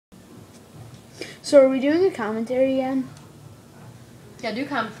So are we doing a commentary again? Yeah, do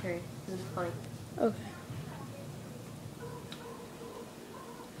commentary. This is funny. Okay.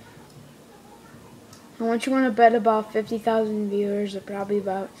 And once you want to bet about 50,000 viewers are probably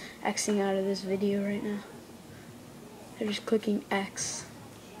about Xing out of this video right now. They're just clicking X.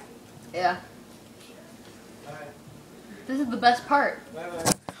 Yeah. This is the best part.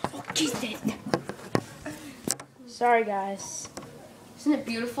 Oh, Jesus. Sorry, guys. Isn't it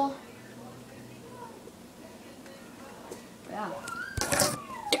beautiful? Yeah.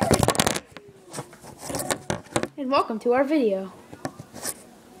 And welcome to our video.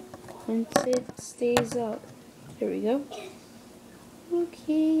 Once it stays up. Here we go.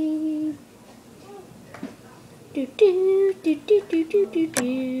 Okay. Do do do do do do do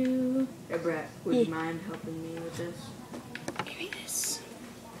do. Hey Brett, would you mind helping me with this? Give me this.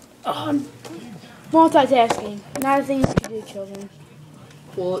 Oh, multitasking. Not a thing you can do, children.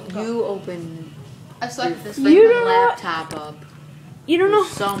 Well, you open I selected this. You your don't know- laptop up. You don't know.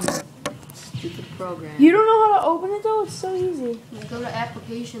 with some stupid program. You don't know how to open it though. It's so easy. You go to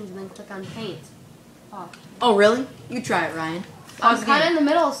applications and then click on paint. Oh. Oh really? You try it, Ryan. I'm Pause kind of again. in the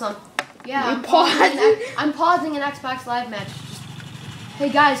middle of some. Yeah, You I'm pausing, pausing? I'm pausing an Xbox Live match. Just, hey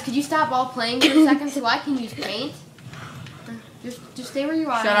guys, could you stop all playing for a second so I can use paint? Just stay where you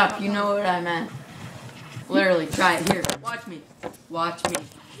are. Shut up. You know what I meant. Literally, try it. Here, watch me. Watch me.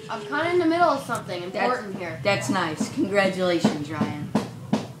 I'm kind of in the middle of something important here. That's nice. Congratulations, Ryan.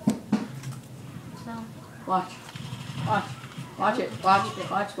 So, Watch. Watch. Watch it. Watch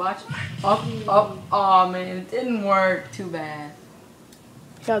it. Watch. Oh, man, it didn't work. Too bad.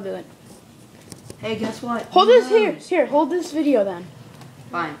 I'll do it. Hey, guess what? Hold this here. Here, hold this video then.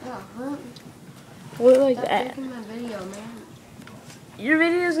 Fine. yeah, huh? Hold it like Stop that. taking my video, man. Your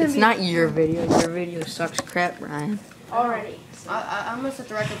video's gonna It's be not your video. Your video sucks crap, Ryan. already. I'm gonna set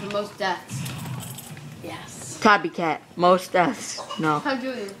the record for most deaths. Yes. Copycat. Most deaths. No. I'm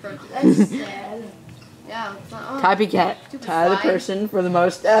doing this for That's sad. yeah. It's not, oh, Copycat. Stupid Ty the fly. person for the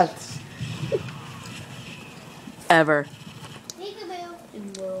most deaths. Ever.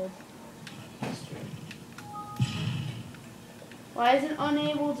 In world history. Why is it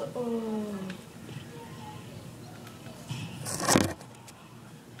unable to? Oh.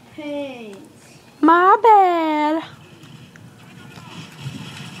 Hey. My bad.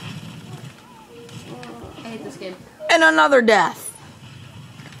 I hate this game. And another death.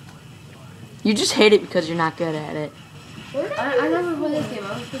 You just hate it because you're not good at it. I never played this game. I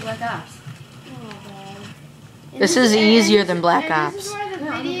always played Black Ops. This is easier than Black and This is Ops. why the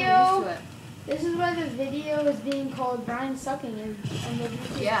Yeah, I'm video. getting used to it. This is why the video is being called Brian sucking and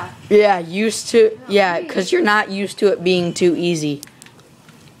the Yeah. Yeah, used to. Yeah, because you're not used to it being too easy.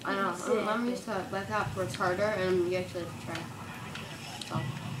 I know. I'm used to Black Ops where it's harder and you actually have to try. So.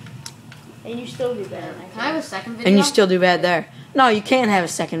 And you still do better. Can I have a second video? And you still do bad there. No, you can't have a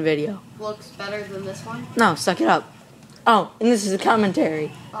second video. Looks better than this one? No, suck it up. Oh, and this is a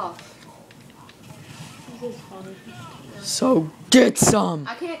commentary. Oh. This is funny. So get some.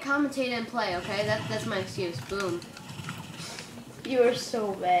 I can't commentate and play, okay? That's my excuse. Boom. You are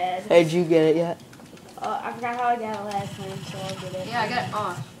so bad. Hey, did you get it yet? I forgot how I got it last time, so I'll get it. Yeah, I got it.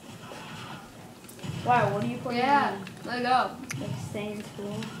 Oh. Why? What are you putting Yeah. on? Let it go. Like stay in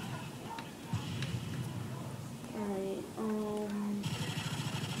school. Alright,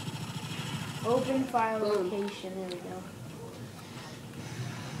 open file Boom. location, there we go.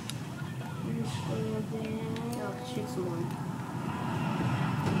 And scroll down. Oh, shoot someone.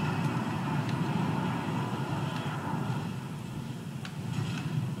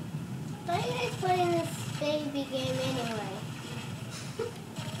 Why are you guys playing this baby game anyway?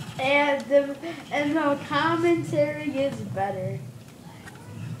 And the commentary is better.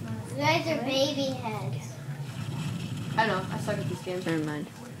 You guys are baby heads. I know. I suck at this game. Never mind.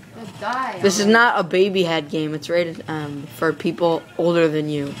 Just die. This is not a baby head game. It's rated for people older than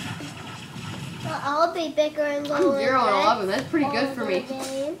you. Well, I'll be bigger and I'm little. 0 and 11. That's pretty good for me.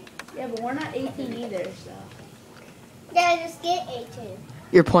 Yeah, but we're not 18 either, so. Yeah, just get 18.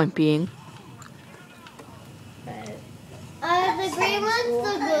 Your point being. But The green ones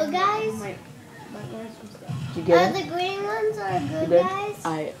the good guys? might learn some stuff. Did you get it? The green ones are You good did? guys?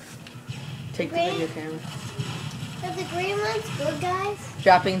 Alright. Take the Green? video camera. Are the green ones good guys?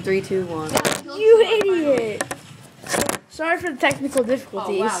 Dropping 3, 2, 1. You idiot! Sorry for the technical Oh,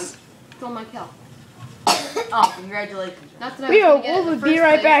 difficulties. wow. You stole my kill. Oh, congratulations. Not that I We was will gonna get it in the be first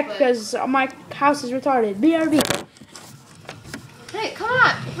right place, back but- because my house is retarded. BRB. Hey, come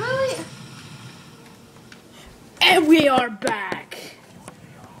on. Really? And we are back.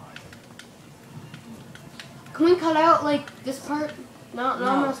 Can we cut out, like, this part? No, No.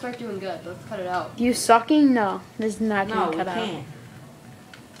 I'm gonna start doing good. Let's cut it out. You sucking? No, this is not No, gonna we cut out. can't.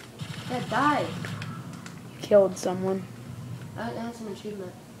 That died. Killed someone. That's an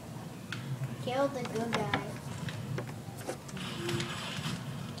achievement. Killed the good guy.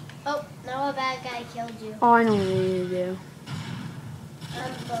 Oh, now a bad guy killed you. Oh, I know what we need to do.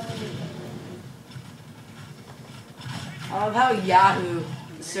 Unbelievable. I love how Yahoo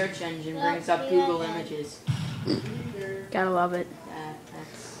search engine Well, brings up we Google like that. Images. Gotta love it.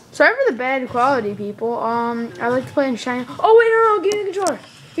 That's Sorry for the bad quality, people. I like to play in Shiny. Oh wait, no, give me the controller.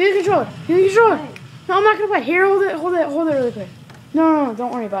 Give me the controller. Give me the controller. No, I'm not gonna play. Here, hold it really quick. No,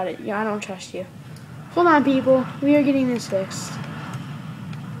 don't worry about it. Yeah, I don't trust you. Hold on, people. We are getting this fixed.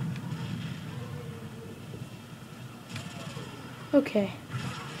 Okay.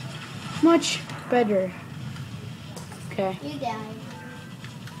 Much better. Okay. You died.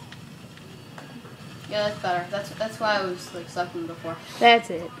 Yeah, that's better. That's why I was like sucking before. That's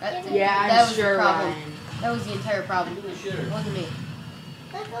it. That, yeah, that I'm was sure, the problem. Ryan. That was the entire problem. It wasn't me.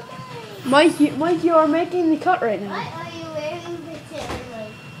 Look at that. Mike, you are making the cut right Why now. are you wearing the tan?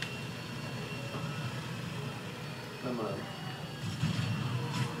 Like, Come on.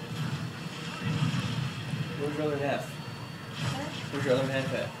 Where's your other half? Where's your other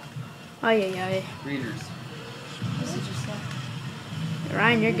half at? Ay. Readers. This is just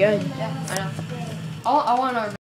Ryan, you're good. yeah, I know. I want our